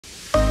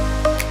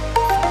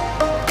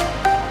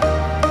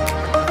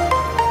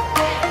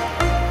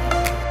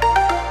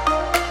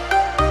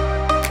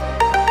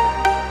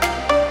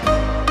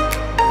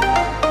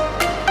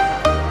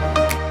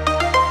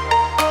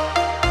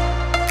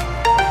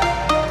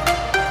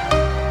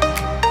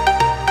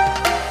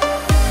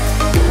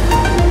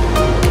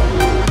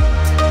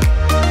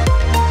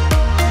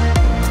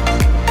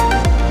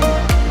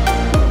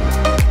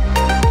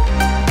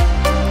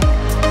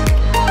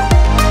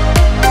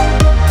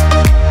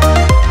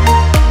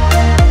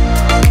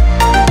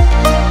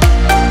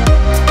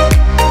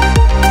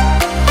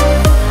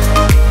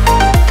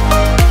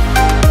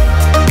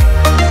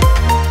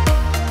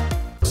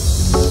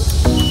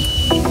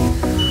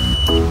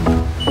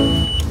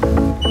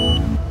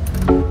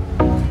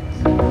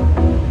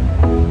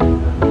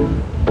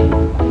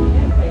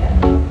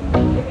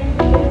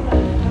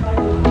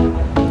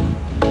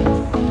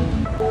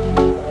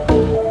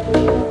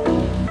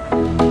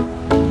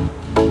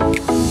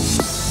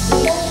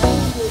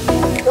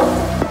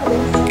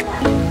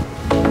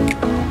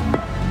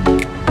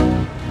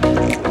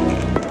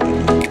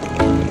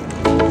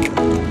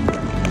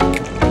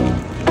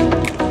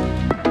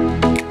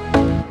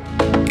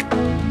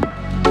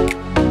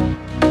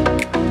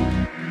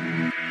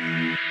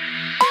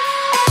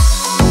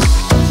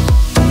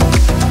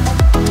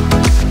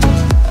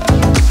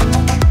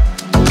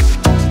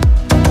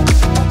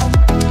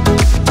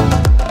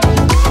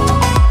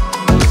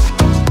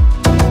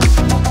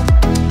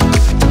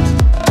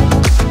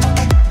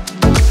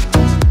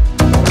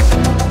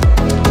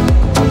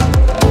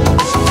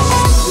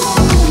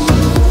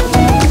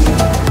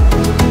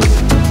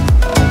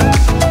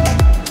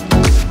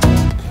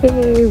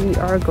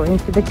are going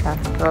to the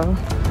castle.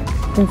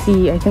 You can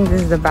see, I think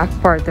this is the back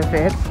part of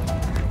it.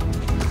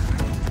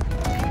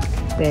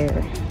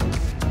 There.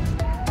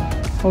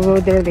 We'll go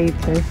there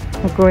later.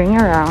 We're going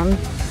around.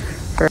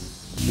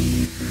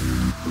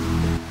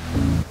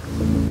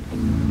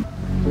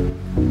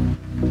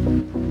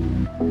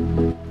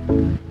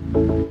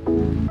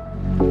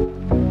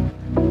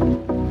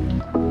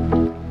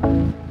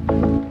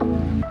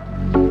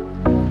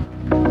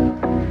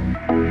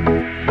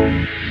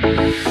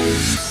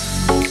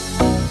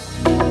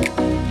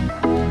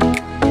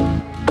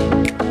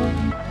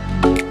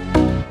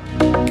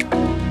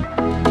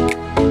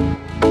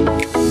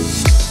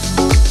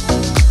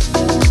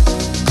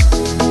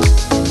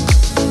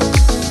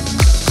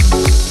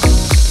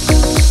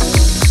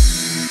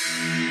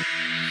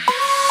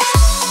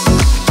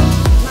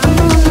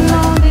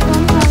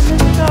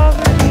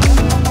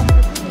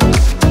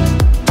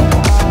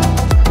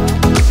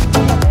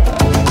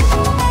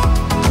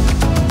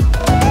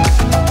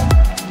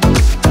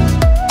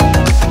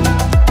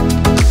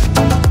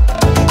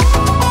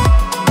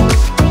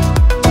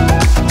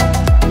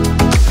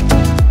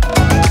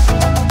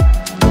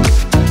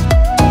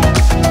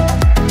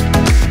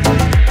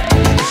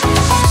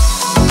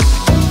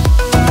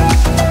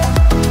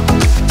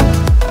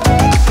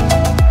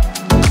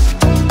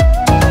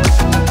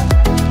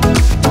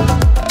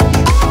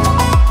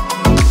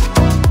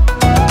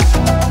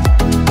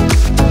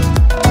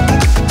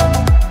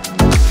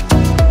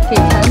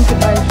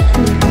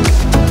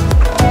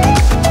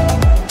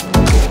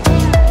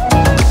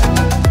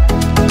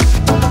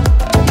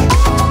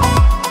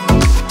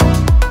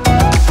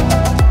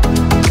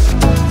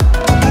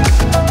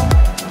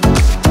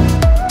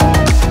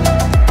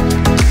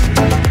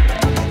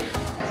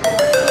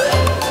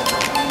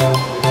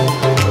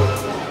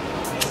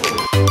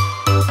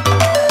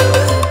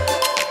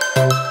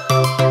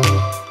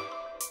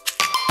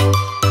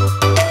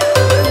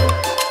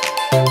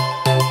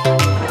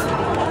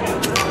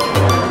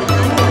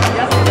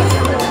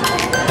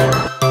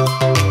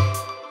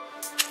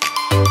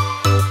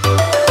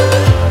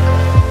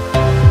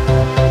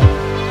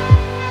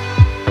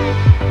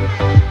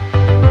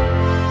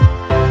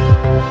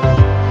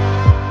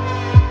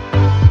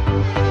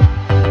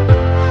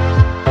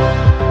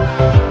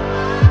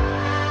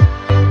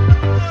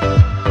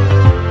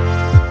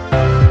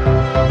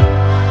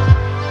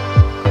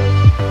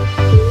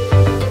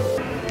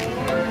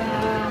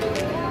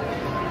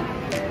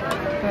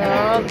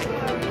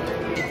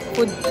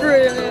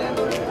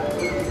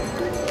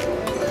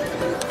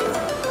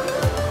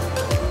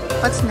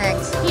 What's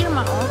next?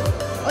 Hirma,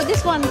 oh. Oh,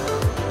 this one.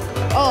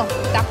 Oh,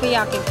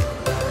 takoyaki.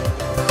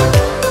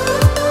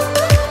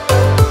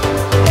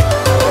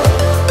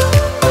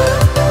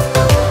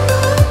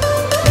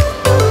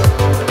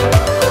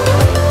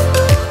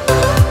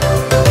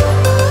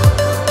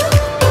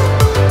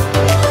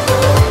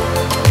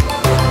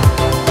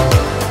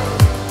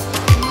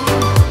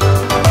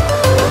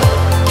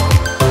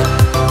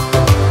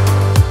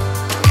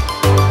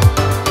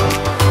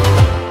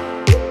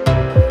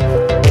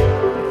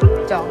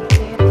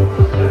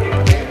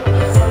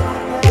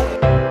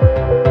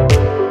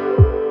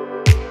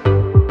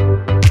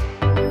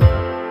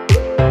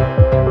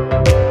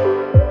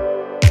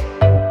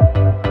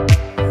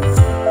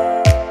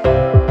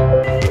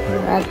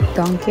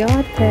 Kyoto.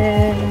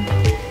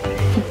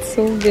 It's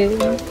so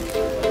big.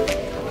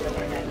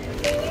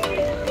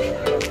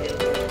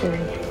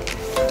 Okay.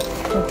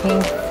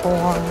 Looking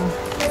for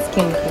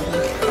skincare.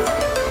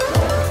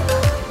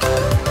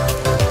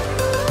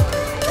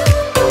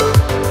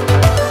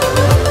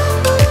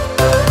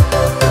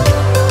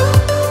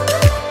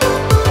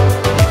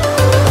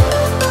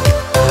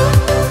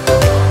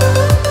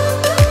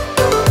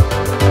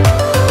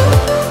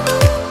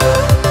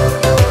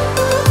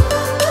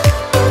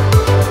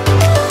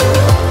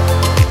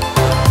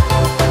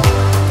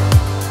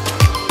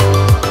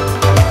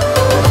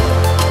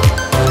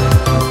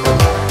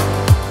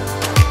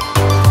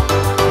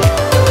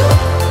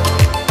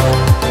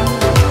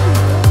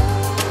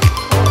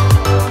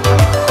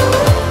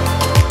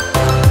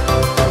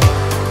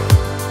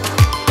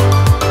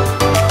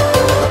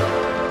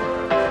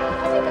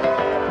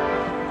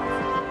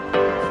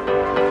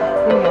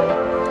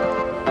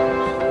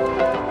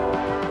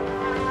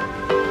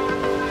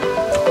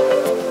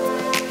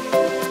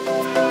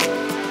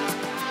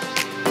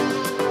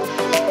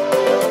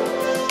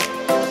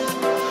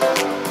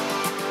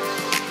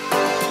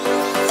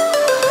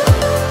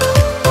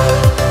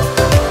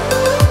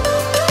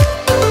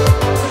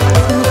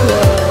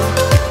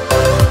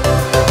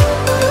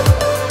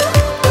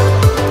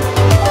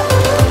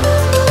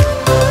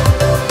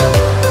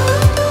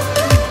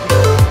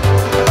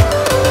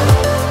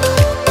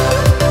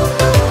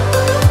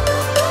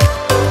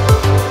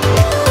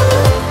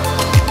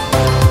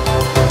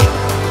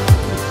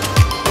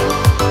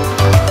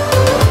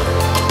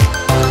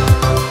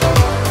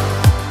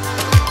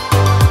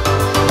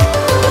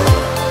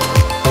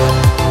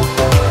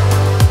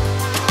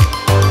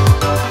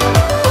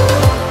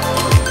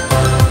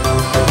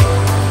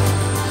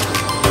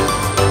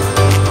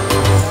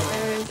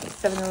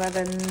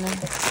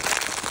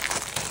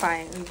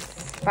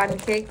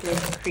 cake with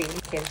cream.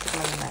 Kaya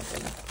tikman na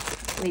natin.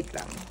 Wait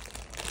lang.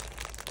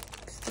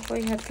 Gusto ko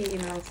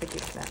ihatiin lang sa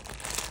gitna.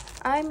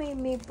 Ay, may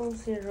maple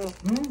syrup.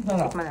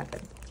 Tikman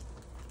natin.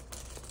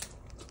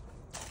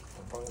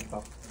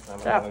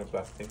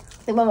 Plastic.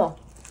 Tikman mo.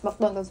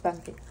 McDonald's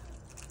pancake.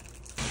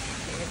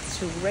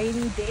 It's a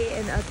rainy day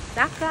in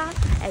Osaka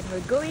and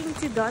we're going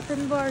to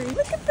Dotonbori.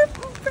 Look at that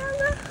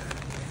umbrella.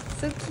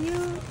 So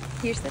cute.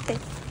 Here's the thing.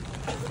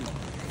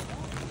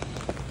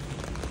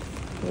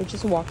 We're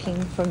just walking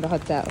from the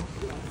hotel.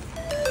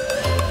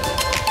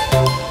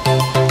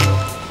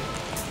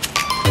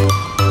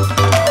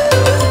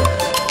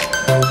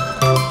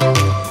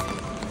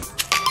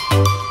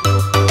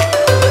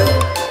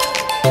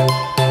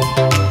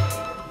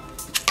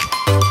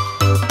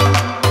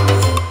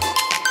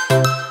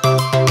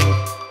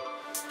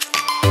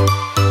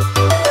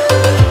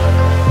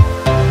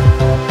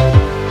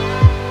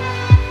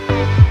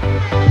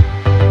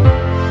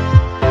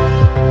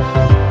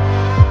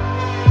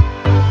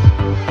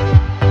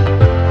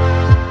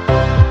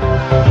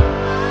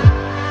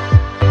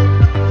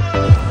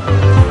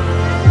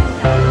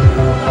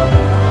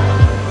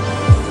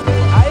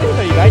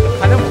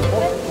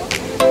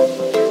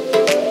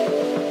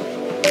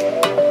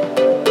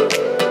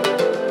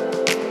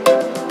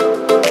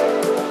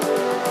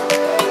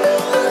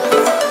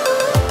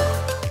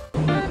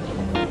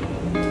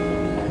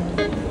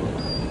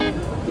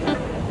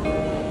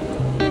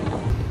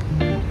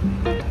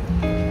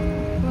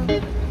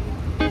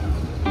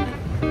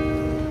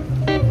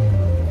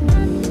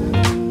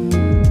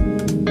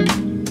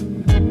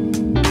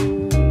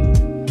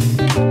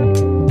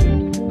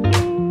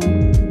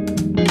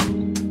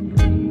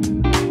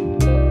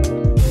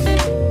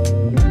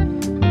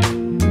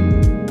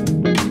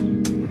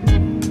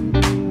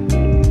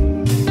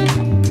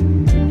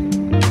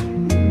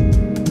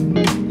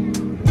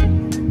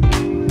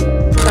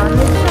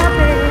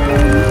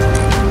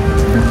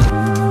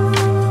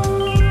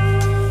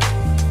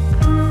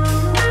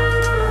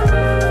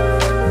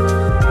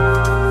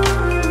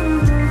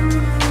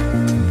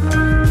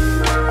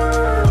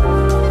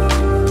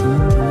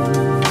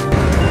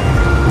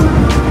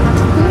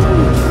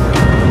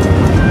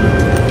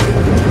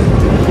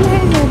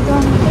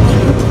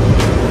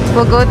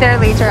 We'll go there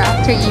later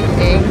after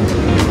eating.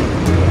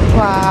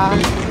 Wow.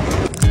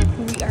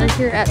 We are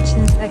here at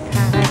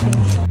Shinsekai.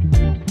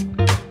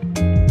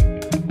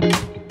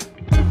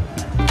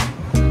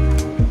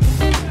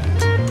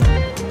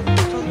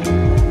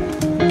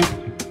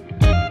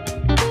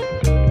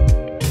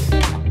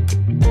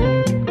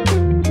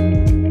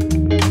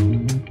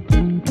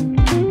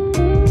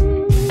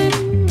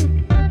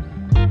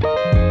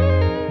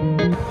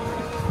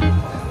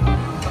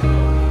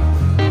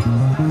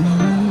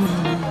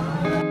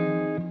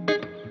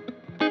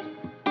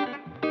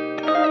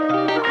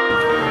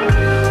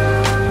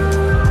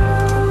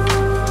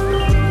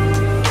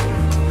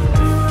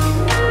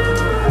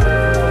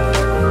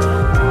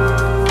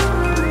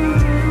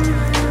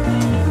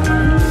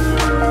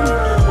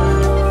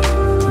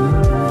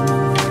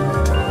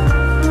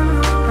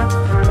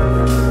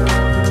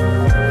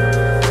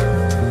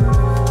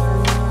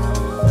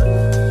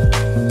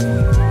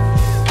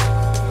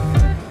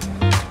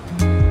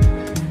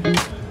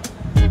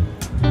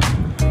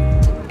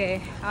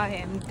 I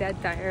am dead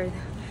tired.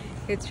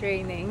 It's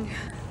raining.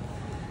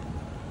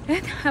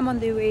 And I'm on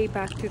the way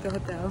back to the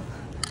hotel.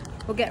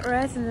 We'll get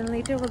rest and then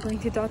later we're going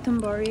to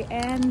Dotonbori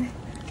and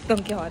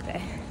Don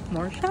Quixote.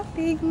 More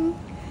shopping!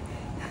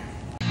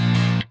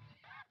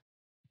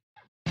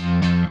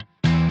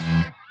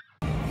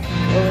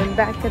 Going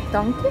back to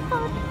Don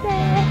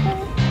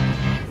Quixote!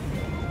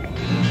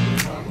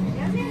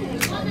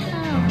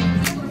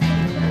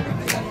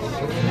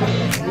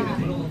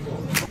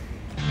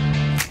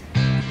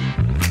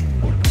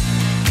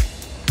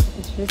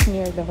 Just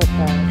near the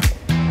hotel.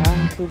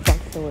 I'm 2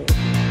 blocks away.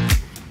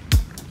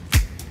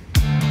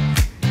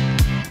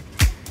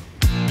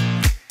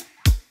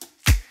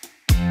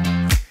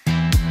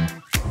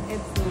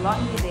 It's a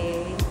laundry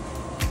day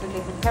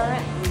because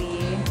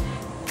apparently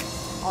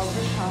all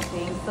the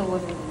shopping still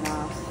wasn't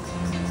enough.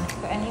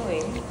 So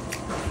anyway,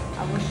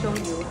 I will show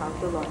you how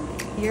to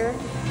laundry. Here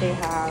they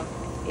have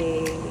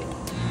a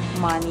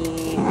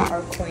money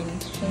or coin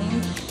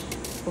exchange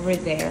over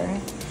there.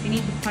 You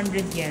need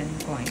 100 yen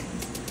coins.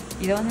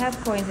 You don't have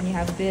coins and you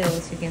have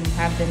bills, you can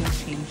have them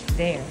exchanged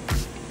there.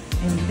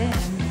 And then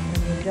when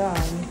you're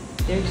done,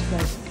 there's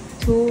like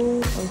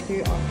 2 or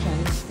 3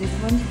 options. This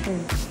one's for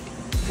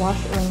wash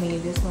only,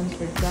 this one's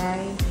for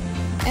dry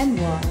and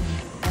wash,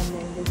 and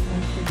then this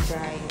one's for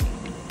drying.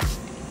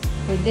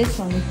 For this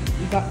one,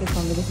 we got this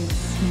one because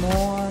it's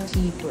more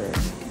cheaper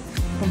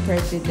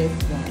compared to this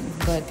one,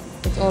 but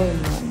it's all in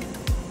one.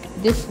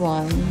 This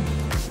one,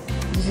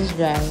 this is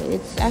dry.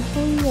 It's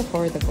actually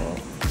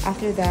affordable.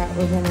 After that,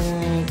 we're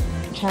gonna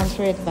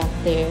transfer it back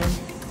there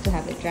to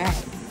have it dry.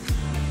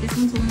 This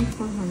one's only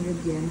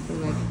 400 yen for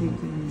like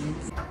 15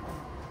 minutes.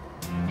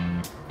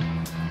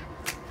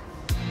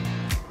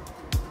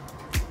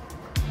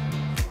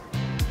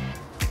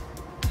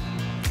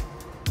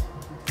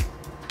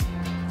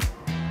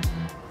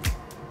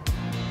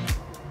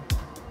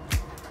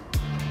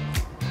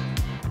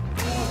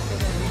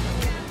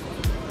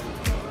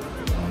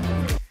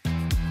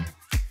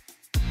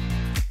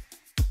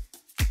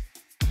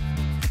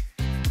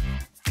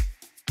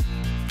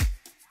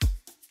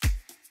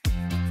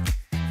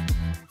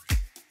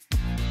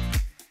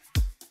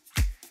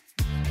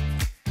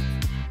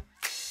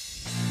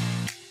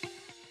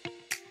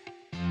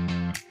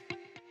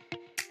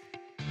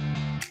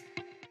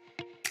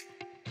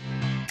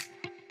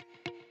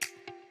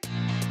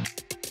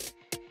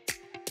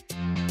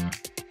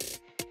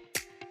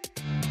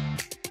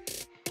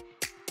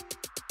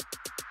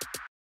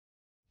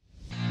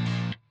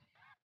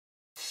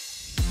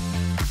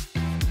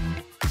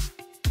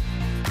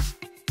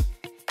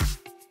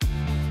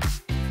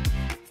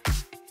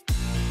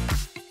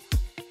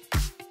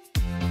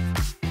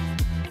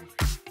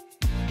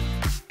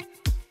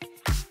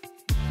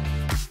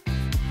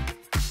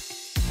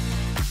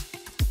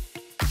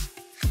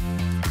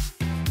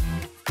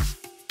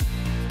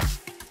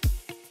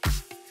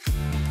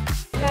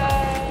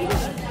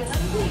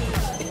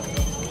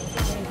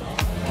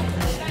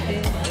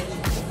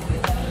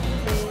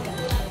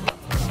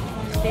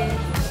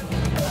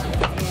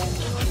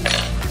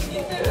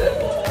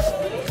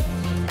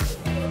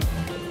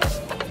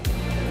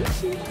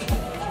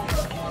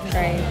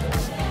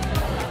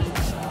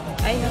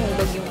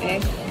 nalulubog yung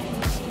egg.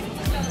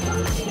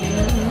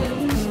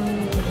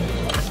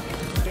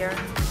 Here.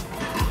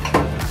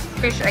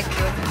 Fish egg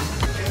yun.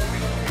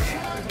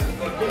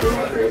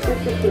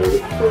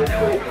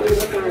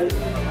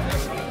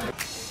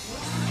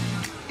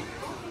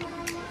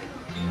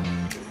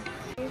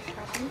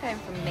 Shopping time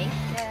from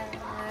Naked.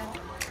 I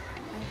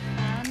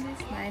found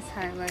this nice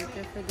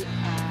highlighter for the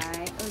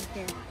eye. Oh,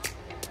 here.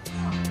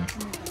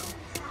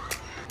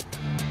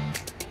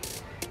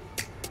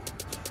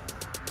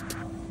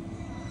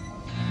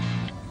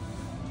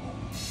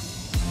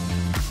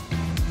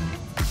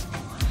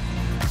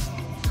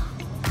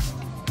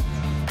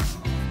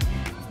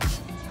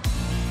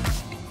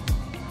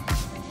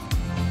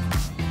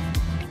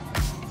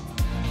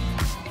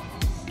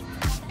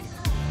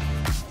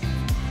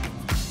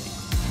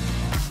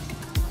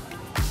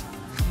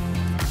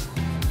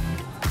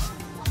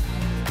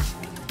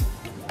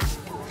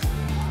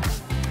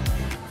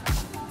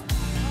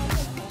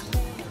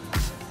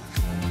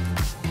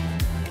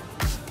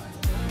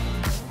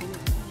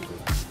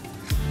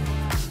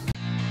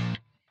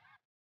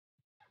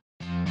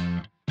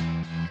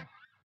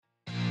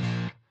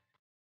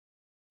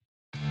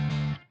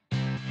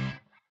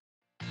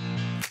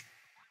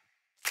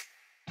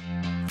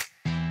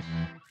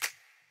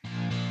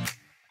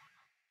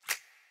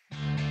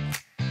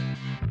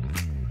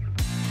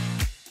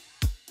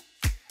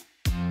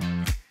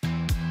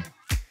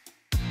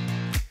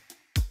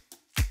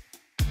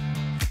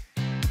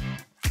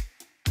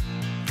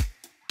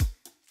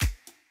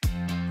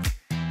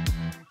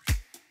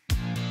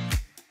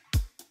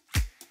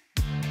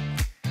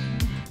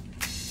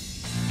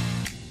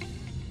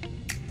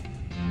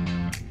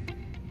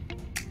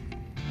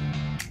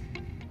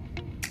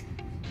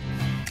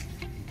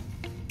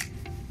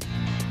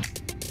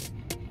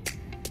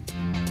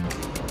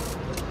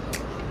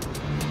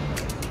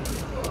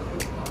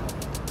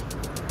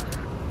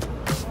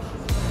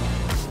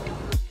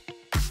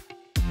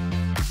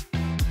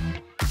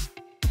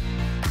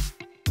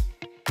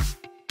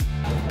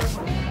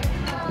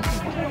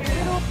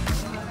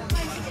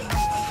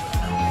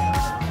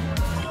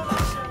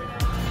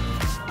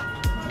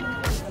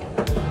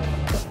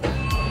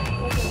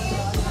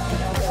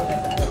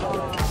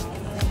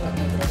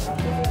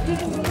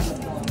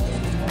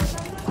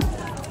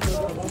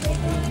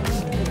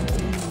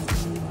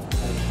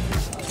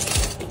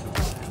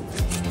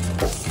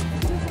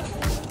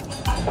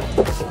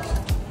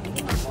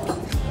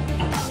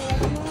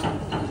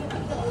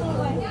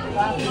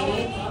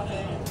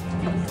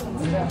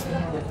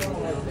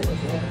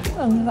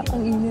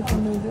 Ang init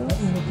ng noodles.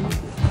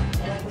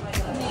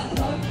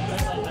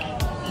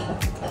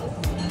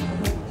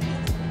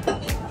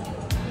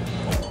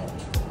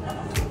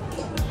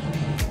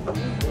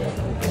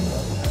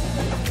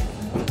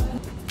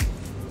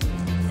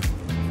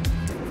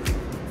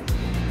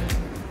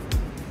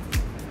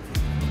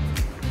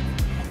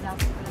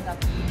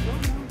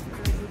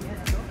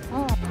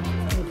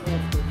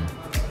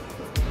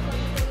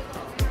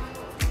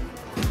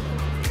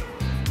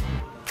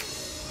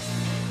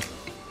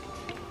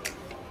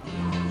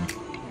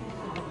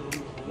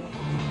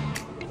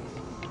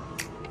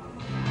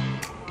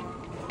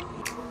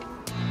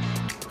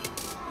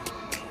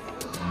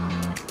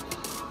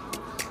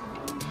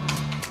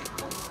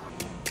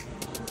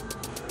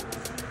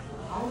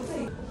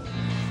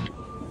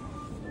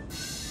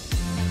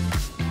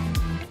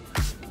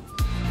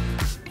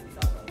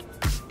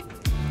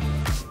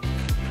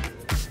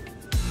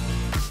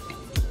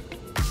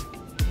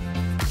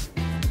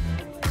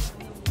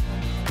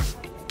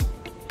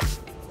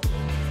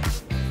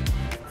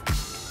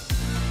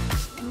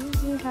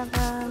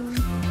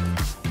 Heaven.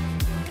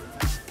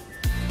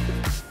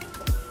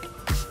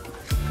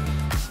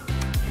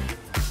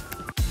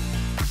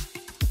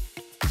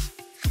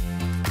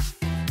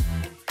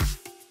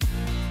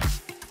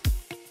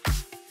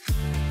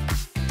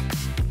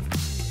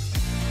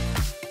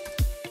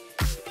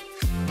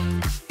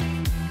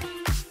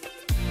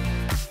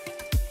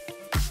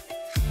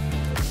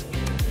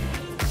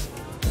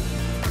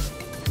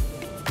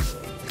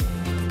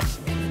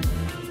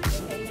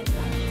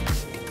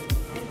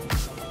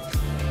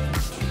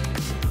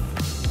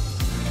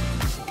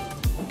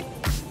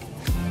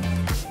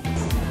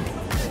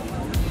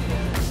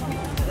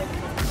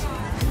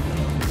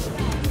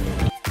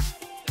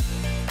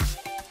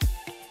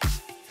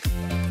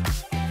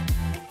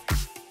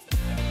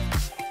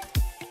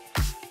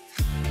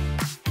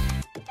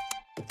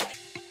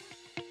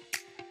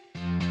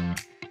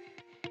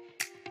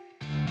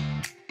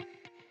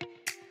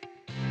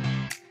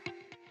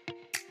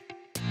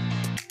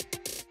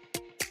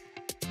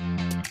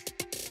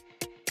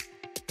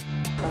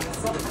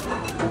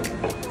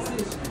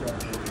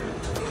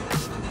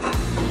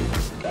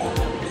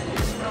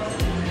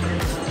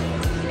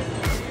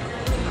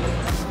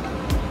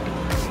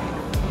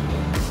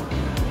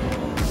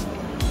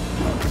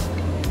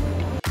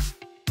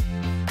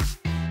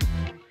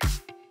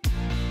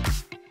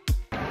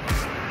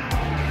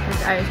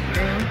 Ice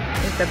cream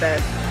is the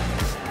best.